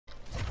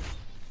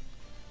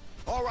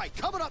right,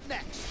 coming up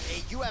next,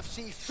 a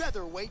UFC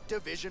featherweight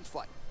division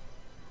fight.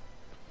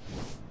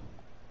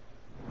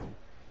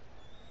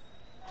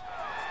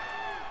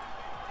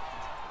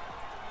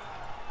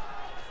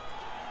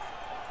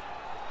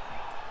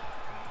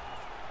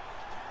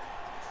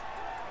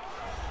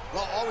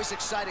 Well, always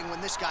exciting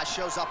when this guy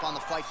shows up on the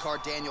fight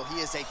card, Daniel. He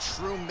is a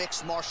true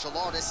mixed martial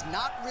artist.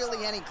 Not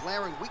really any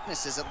glaring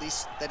weaknesses, at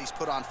least, that he's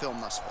put on film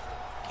thus far.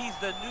 He's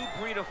the new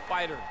breed of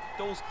fighter.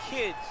 Those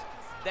kids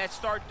that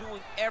start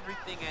doing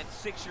everything at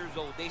 6 years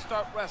old. They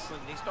start wrestling,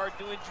 they start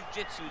doing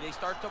jiu-jitsu, they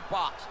start to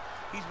box.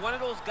 He's one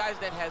of those guys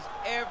that has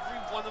every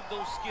one of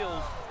those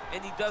skills,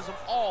 and he does them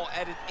all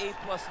at an A+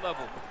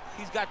 level.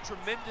 He's got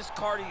tremendous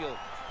cardio.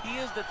 He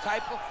is the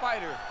type of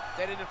fighter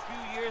that in a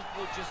few years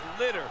will just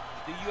litter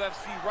the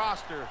UFC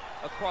roster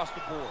across the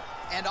board.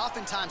 And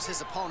oftentimes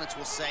his opponents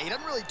will say he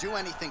doesn't really do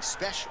anything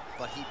special,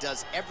 but he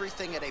does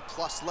everything at a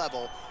plus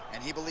level,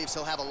 and he believes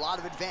he'll have a lot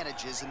of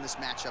advantages in this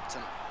matchup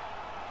tonight.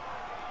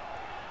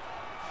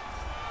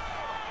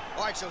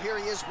 All right, so here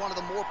he is, one of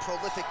the more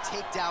prolific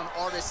takedown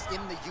artists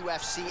in the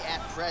UFC at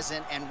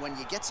present. And when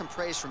you get some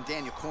praise from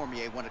Daniel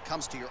Cormier when it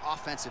comes to your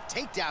offensive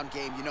takedown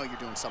game, you know you're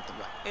doing something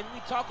right. And we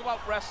talk about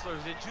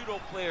wrestlers and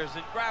judo players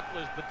and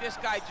grapplers, but this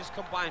guy just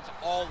combines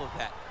all of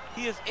that.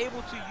 He is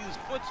able to use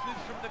foot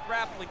sweeps from the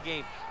grappling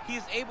game. He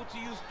is able to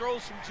use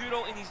throws from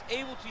judo, and he's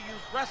able to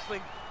use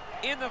wrestling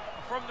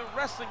from the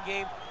wrestling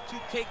game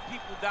to take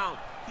people down.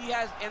 He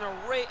has an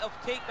array of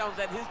takedowns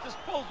at his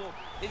disposal,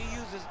 and he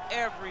uses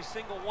every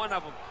single one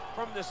of them.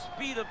 From the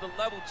speed of the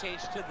level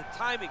change to the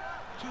timing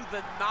to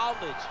the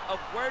knowledge of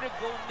where to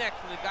go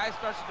next when the guy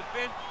starts to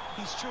defend,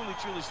 he's truly,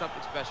 truly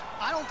something special.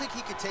 I don't think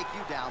he could take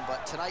you down,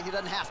 but tonight he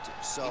doesn't have to.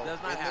 So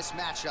in this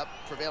matchup,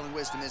 prevailing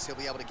wisdom is he'll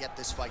be able to get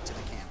this fight to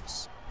the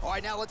canvas. All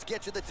right, now let's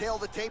get to the tail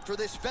of the tape for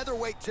this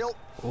featherweight tilt.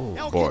 Oh,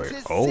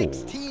 Elkins boy.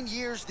 is 16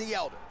 years the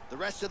elder. The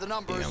rest of the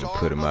numbers are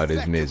put him out of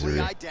his misery.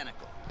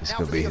 identical. This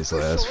could be his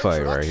last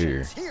fight right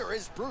here. Here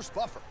is Bruce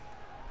Buffer.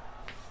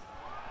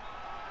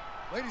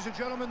 Ladies and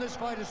gentlemen, this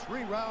fight is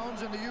 3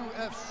 rounds in the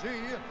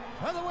UFC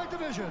featherweight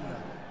division.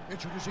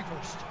 Introducing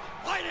first,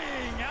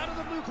 fighting out of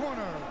the blue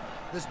corner.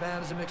 This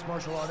man is a mixed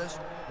martial artist,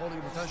 holding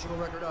a professional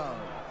record of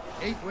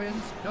 8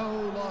 wins, no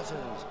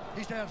losses.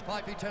 He stands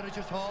 5 feet 10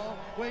 inches tall,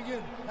 weighing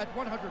in at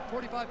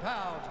 145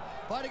 pounds.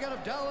 Fighting out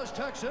of Dallas,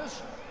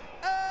 Texas,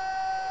 Anderson.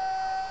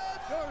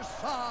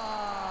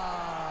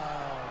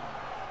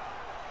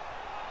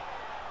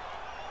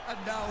 And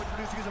now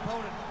introducing his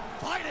opponent,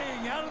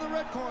 fighting out of the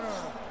red corner.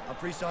 A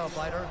freestyle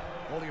fighter,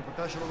 holding a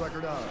professional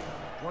record of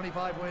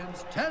 25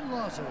 wins, 10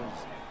 losses.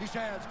 He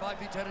stands 5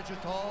 feet 10 inches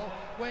tall,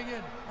 weighing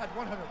in at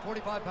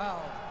 145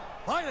 pounds.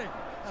 Fighting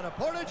out of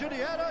Portage,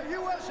 Indiana,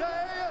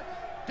 USA,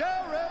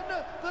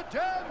 Darren the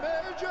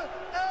Damage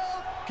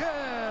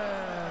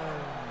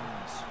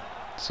Elkins.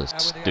 It's a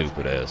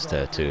stupid ass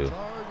tattoo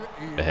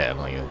to have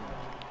on you.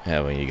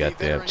 When you got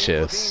that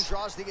chest.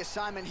 Draws the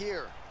assignment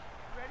here.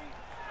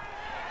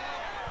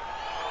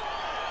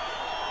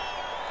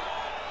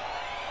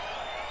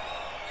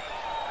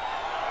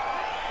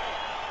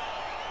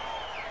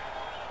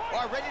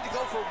 Ready to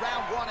go for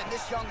round 1, and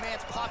this young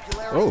man's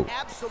popularity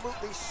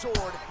absolutely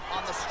soared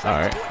on the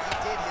strength of what he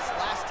did his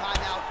last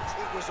time out.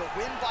 It was a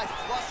win by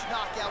flush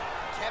knockout,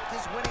 kept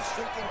his winning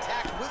streak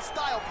intact with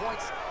style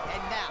points,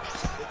 and now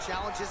the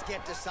challenges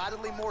get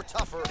decidedly more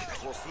tougher.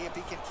 We'll see if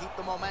he can keep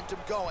the momentum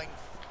going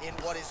in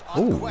what is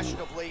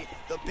unquestionably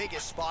the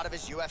biggest spot of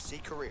his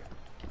UFC career.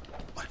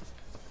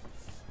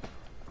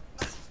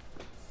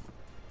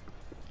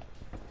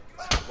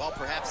 Well,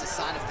 perhaps a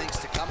sign of things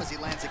to come as he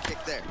lands a kick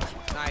there.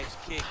 Nice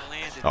kick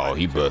landed. Oh,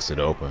 he busted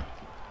open.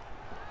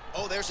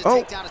 Oh, there's a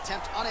takedown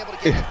attempt. Unable to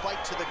get the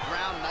fight to the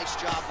ground. Nice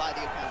job by the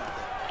opponent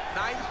there.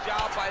 Nice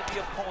job by the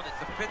opponent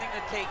defending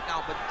the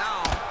takedown, but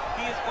now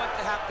he is going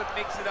to have to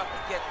mix it up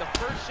again. The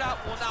first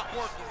shot will not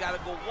work. He's got to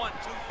go 1,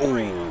 2,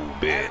 3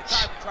 at a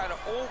time to try to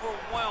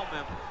overwhelm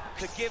him,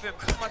 to give him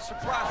too much to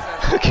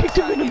process. Kicked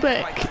him in the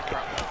back.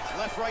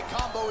 Left-right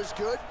combo is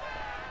good.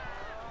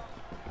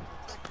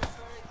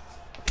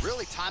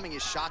 Really timing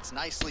his shots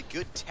nicely.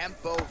 Good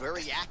tempo,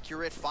 very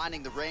accurate,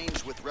 finding the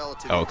range with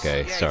relative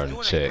ease. Starting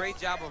to check. A great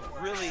job of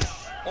really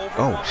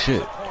overwhelming his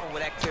opponent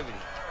with activity.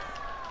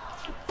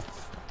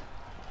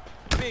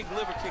 Big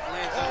liver kick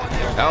lands over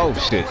there. Oh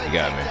shit, you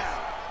got me.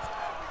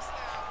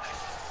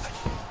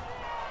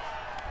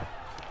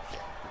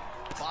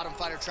 Bottom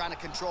fighter trying to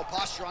control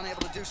posture,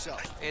 unable to do so.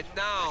 And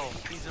now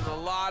he's in a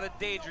lot of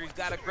danger. He's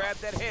got to grab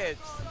that head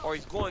or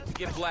he's going to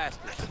get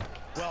blasted.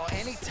 Well,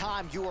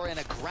 anytime you are in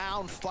a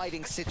ground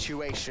fighting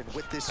situation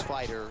with this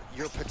fighter,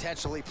 you're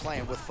potentially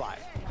playing with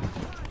fire.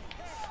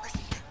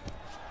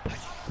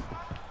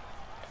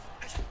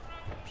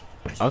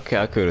 Okay,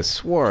 I could have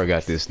swore I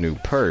got this new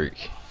perk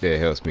that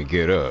helps me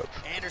get up.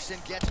 Anderson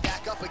gets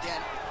back up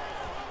again.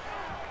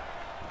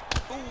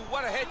 Ooh,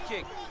 what a head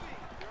kick.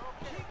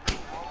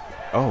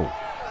 Oh.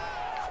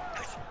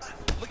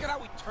 Look at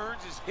how he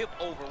turns his hip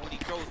over when he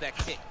throws that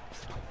kick.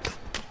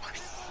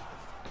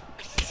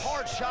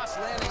 Hard shots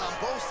landing on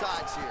both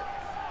sides here.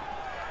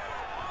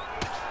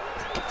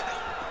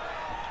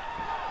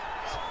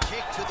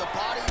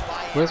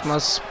 Where's my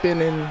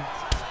spinning?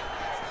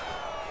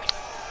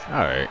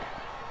 Alright.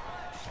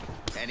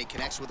 And he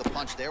connects with a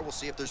punch there. We'll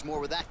see if there's more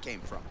where that came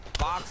from.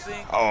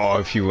 Boxing. Oh,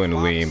 if you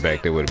wouldn't lean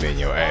back, that would have been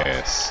your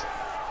ass.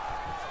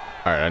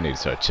 Alright, I need to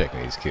start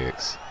checking these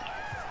kicks.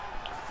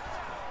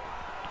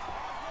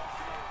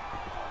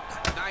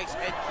 Nice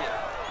head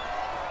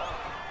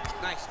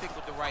kick. Nice stick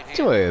with the right hand. Get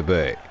your head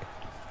back.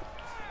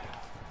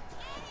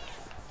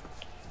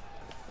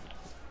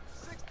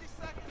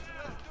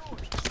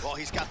 Well,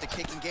 he's got the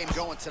kicking game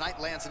going tonight.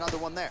 Lands another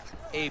one there.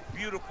 A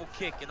beautiful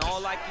kick, and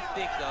all I can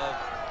think of,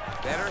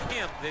 better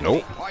him than Nope.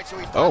 me. All right, so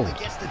he Oh. finally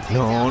gets the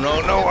No, takedown.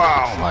 no, no.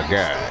 Oh, my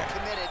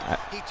God.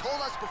 He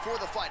told us before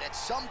the fight, at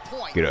some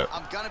point, Get up.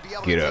 I'm going to be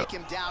able Get to up. take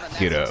him down, and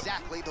Get that's up.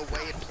 exactly the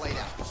way it played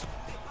out.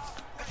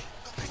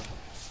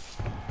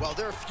 Well,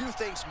 there are few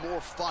things more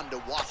fun to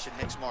watch in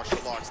mixed martial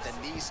arts than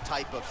these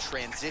type of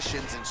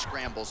transitions and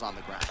scrambles on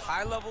the ground.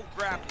 High-level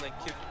grappling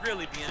can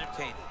really be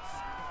entertaining.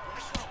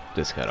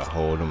 Just gotta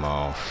hold them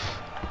off.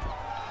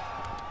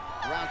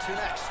 Round 2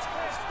 next.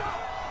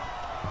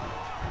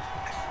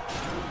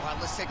 All right,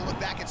 let's take a look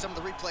back at some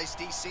of the replays,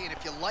 DC, and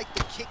if you like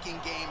the kicking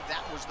game,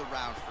 that was the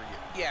round for you.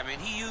 Yeah, man,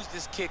 he used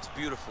his kicks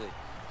beautifully.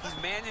 He's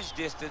managed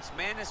distance,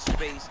 managed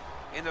space,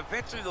 and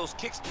eventually those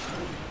kicks...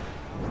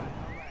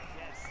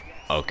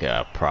 Okay,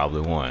 I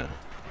probably won.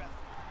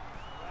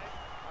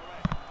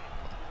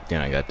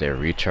 Then I got that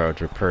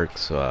recharger perk,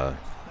 so I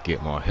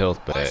get more health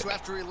All right, back. so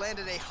after he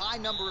landed a high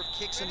number of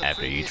kicks in the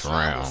After previous each we'll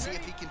round. see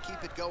if he can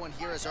keep it going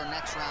here as our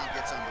next round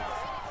gets underway.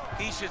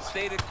 He should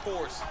stay the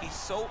course. He's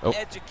so Oh.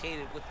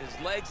 educated with his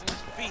legs and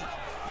his feet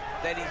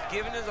that he's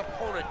given his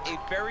opponent a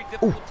very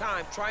difficult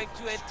time trying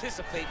to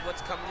anticipate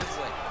what's coming his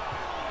way.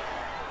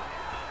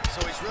 So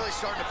he's really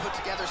starting to put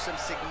together some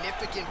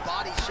significant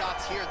body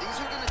shots here. These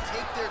are going to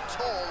take their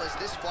toll as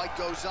this fight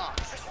goes on.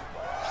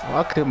 Oh,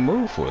 I couldn't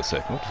move for a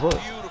second. What the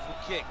fuck? Beautiful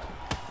kick.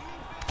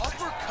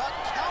 Uppercut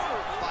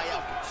countered by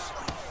Elkins.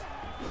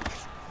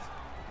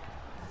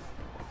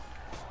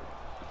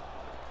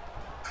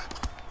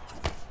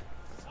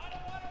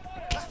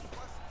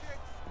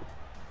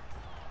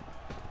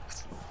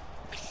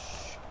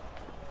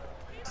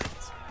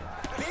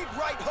 Big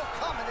right hook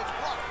coming, it's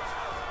blocked.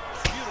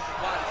 Beautiful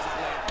body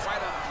slam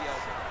right under the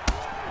elbow.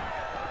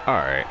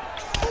 Alright.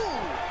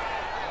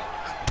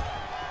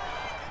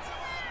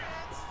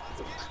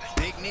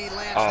 Big knee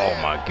lands Oh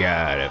there. my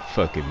god, that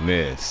fucking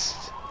missed.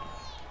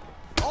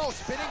 Oh,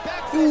 spinning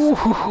back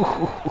fist.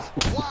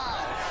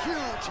 Wow,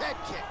 huge head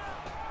kick.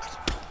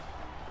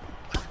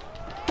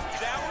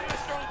 That one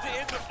was thrown to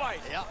end the fight.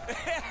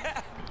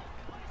 Yep.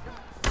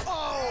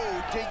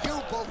 Oh, do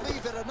you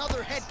believe it?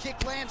 Another head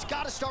kick lands.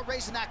 Got to start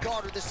raising that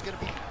guard or this is going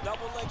to be...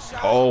 Double leg shot.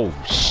 Oh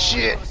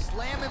shit.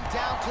 Slam him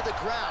down to the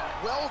ground.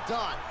 Well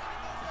done.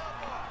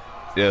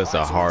 That's the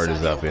All right, so hardest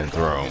inside the I've been open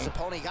guard of thrown. His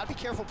opponent. You got to be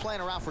careful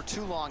playing around for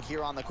too long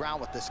here on the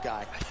ground with this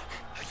guy.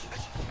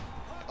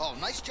 Oh,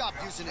 nice job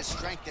using his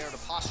strength there to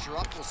posture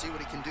up. We'll see what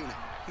he can do now.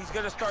 He's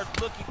going to start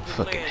looking to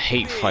Fucking land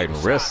hate big fighting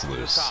shots to the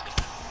wrestlers. top.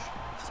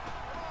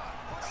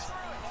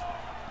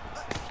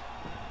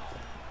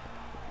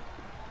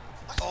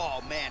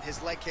 Oh, man,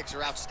 his leg kicks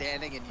are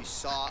outstanding, and you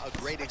saw a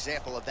great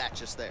example of that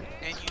just there.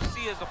 And you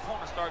see his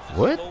opponent start to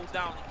What? slow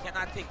down. He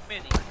cannot take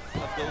many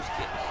of those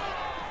kicks.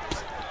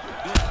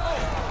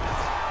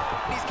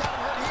 He's got him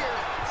hurt here.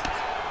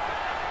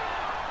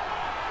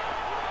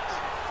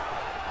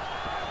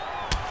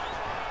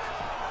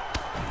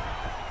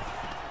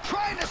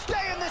 Trying to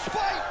stay in this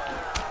fight.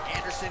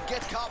 Anderson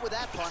gets caught with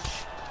that punch.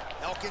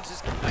 Elkins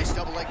is nice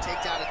double leg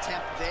takedown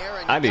attempt there.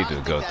 And I you need gotta to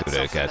think go that's through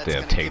that something that's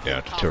goddamn gonna give you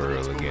takedown confidence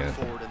tutorial moving again.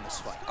 forward in this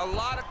fight. A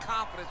lot of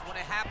confidence when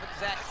it happens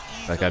that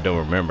easy. Like I don't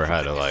remember how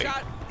to Took a like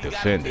shot, he got a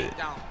defend it.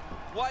 takedown.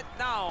 What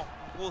now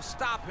will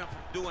stop him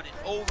from doing it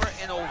over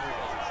and over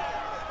again?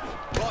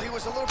 Well, he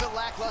was a little bit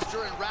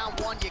lackluster in round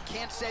 1. You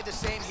can't say the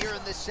same here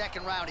in this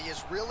second round. He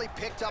has really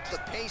picked up the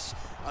pace,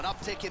 an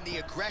uptick in the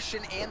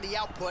aggression and the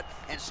output,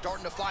 and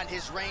starting to find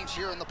his range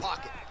here in the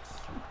pocket.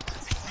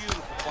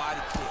 Beautiful body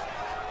kick.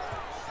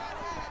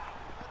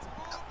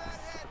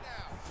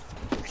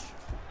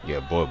 Yeah,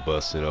 boy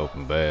busted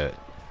open bad.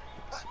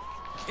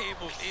 Game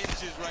of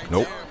inches right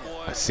Nope. there,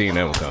 boy. I seen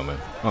them coming.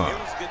 It Huh.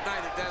 was good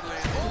night at that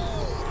landing.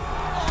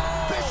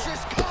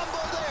 Vicious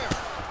combo there.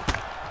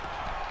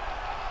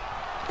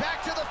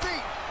 Back to the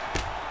feet.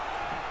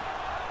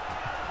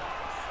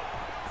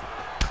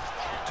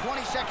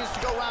 20 seconds to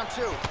go round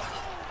 2.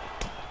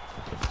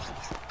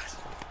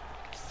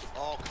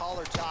 Oh,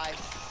 collar tie.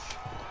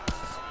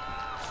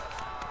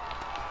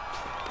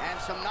 And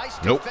some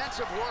nice Nope.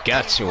 defensive work.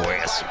 Got being your put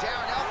in ass. by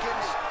Darren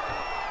Elkins.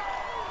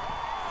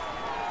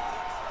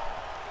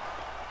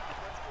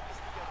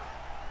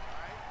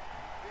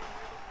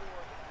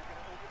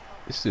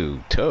 This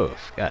dude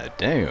tough. God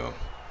damn.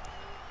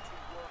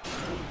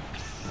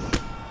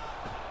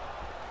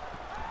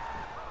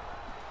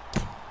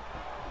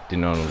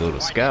 Then on the little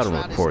scouting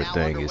report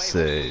thing, it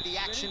said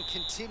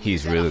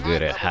he's really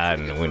good at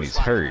hiding when he's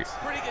hurt.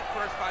 Pretty good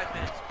first 5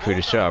 minutes.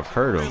 Pretty sure I've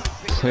heard him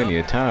plenty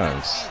of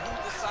times. Let's see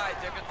who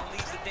decides they're going to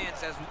lead the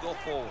dance as we go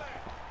forward.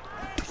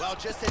 Well,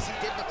 just as he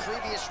did in the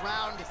previous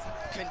round,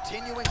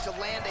 continuing to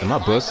land a Am I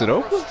busted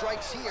open?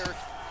 strikes here,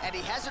 and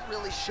he hasn't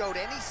really showed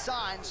any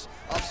signs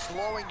of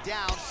slowing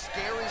down.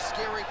 Scary,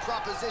 scary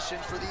proposition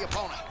for the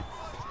opponent.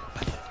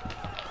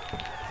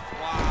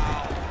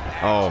 Wow.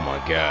 Oh my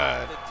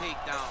God. The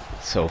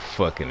takedown. So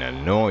fucking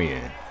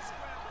annoying.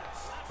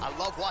 I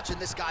love watching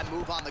this guy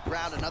move on the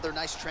ground. Another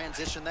nice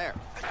transition there.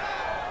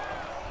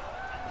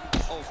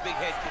 Oh, big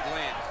head kick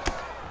land.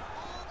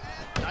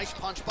 Nice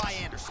punch by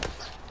Anderson.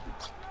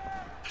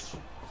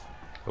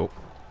 Oh.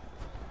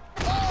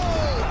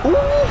 Oh!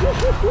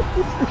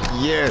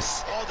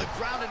 Yes. Oh, the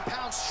ground and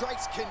pound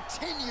strikes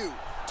continue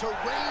to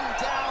rain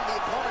down. The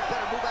opponent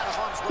better move out of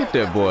harm's way. Get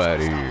that boy out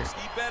of here.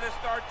 He better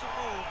start to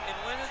move, and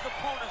when his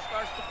opponent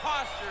starts to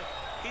posture,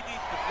 he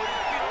needs to put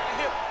his feet on the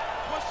hip,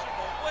 push him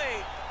away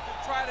to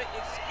try to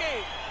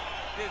escape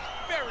this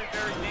very,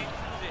 very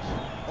dangerous position.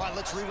 All right,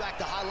 let's re-rack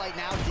the highlight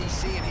now,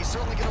 DC, and he's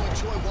certainly going to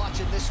enjoy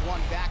watching this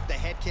one back. The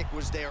head kick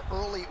was there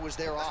early, it was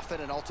there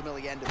often, and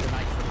ultimately ended the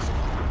night for this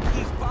opponent.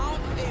 He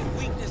found a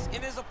weakness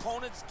in his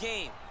opponent's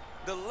game.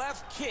 The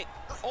left kick,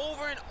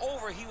 over and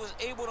over, he was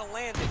able to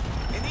land it.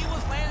 And he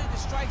was landing the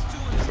strikes too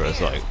in his Bro, it's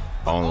hands. like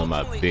But only my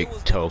ultimately, big it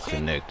was the toe kick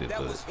connected, that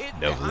but was hidden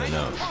definitely behind the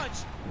enough.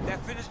 punch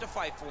that finished the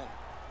fight for him.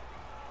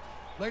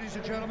 Ladies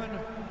and gentlemen,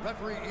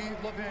 referee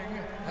Yves Leving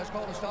has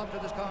called a stop to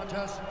this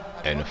contest.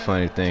 And the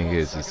funny thing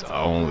is, it's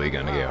only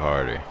gonna get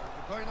harder.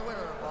 Declaring the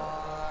winner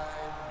by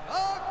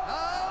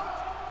knockout,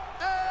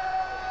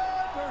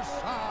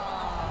 Anderson.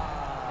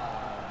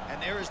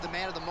 And there is the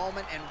man of the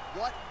moment, and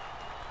what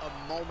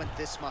a moment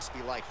this must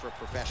be like for a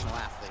professional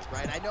athlete,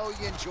 right? I know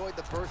you enjoyed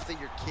the birth of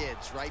your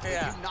kids, right?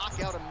 Yeah. But you knock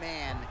out a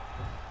man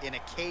in a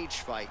cage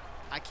fight.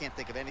 I can't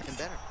think of anything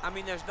better. I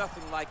mean, there's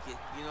nothing like it.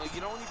 You know,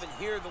 you don't even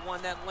hear the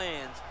one that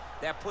lands,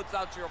 that puts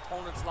out your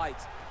opponent's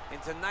lights.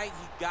 And tonight,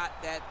 he got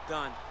that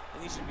done.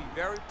 And he should be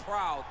very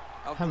proud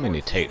of How the many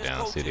work he and his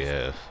takedowns did he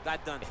coaches have?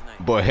 got done tonight.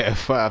 Boy had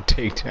 5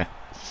 takedowns.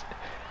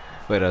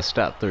 But I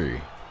stopped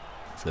 3.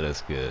 So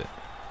that's good.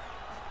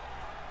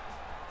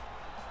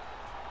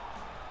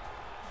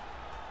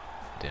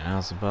 Then I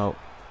was about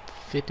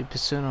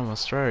 50% on my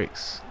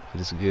strikes.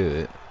 But it's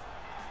good.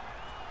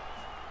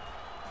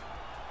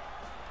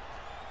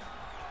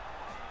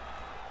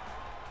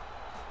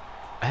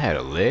 I had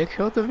a leg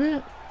health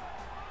event?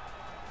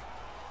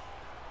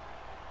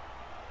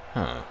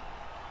 Huh.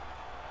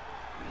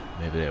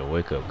 Maybe that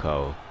wake-up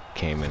call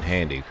came in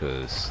handy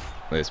because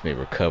it lets me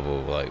recover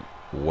like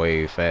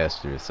way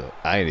faster, so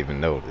I didn't even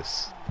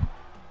notice.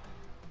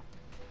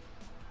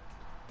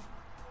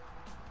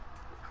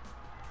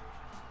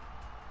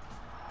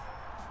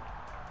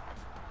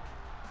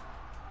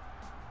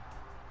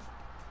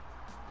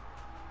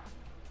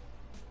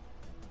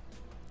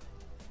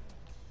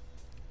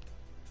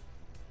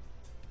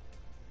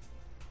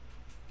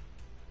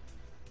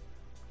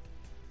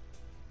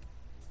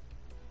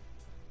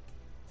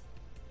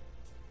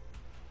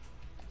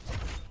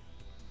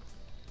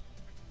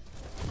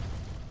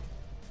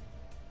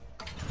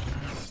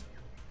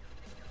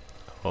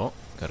 Oh,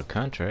 got a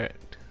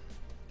contract.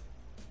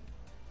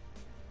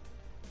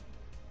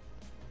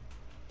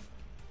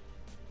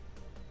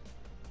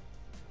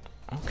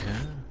 Okay.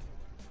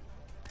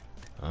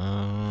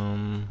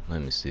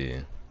 Let me see.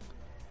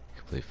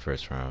 Complete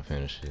first round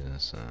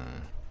finishes.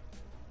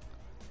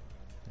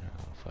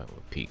 Fight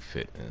with Peak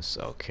Fitness.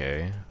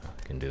 Okay,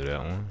 I can do that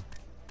one.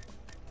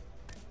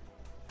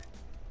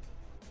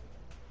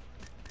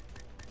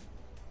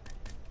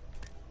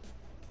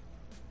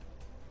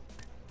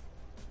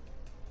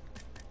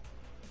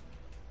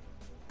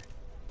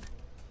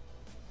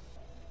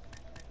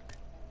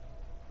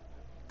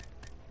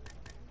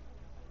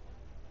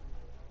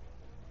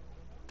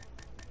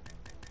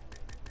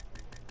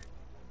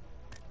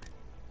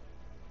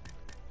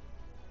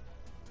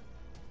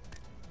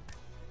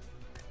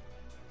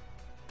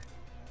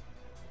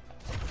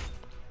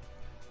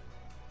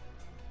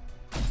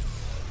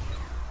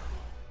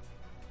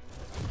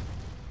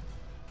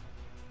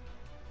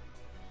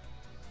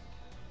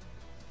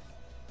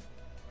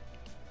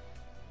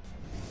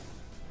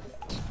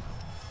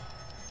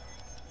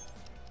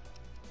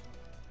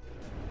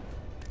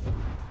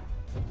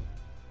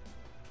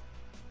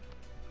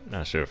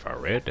 Not sure if I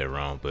read that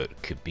wrong,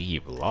 but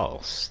Khabib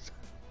lost.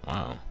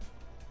 Wow.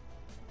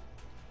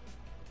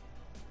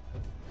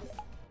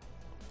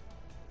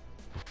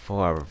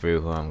 Before I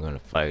reveal who I'm gonna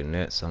fight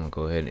next, I'm gonna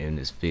go ahead and end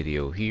this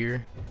video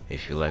here.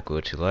 If you like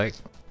what you like,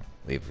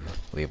 leave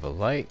a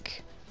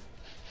like.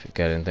 If you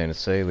got anything to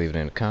say, leave it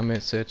in the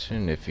comment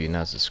section. If you're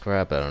not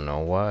subscribed, I don't know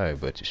why,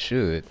 but you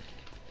should.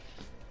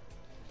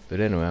 But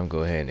anyway, I'm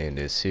gonna go ahead and end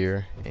this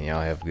here, and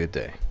y'all have a good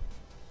day.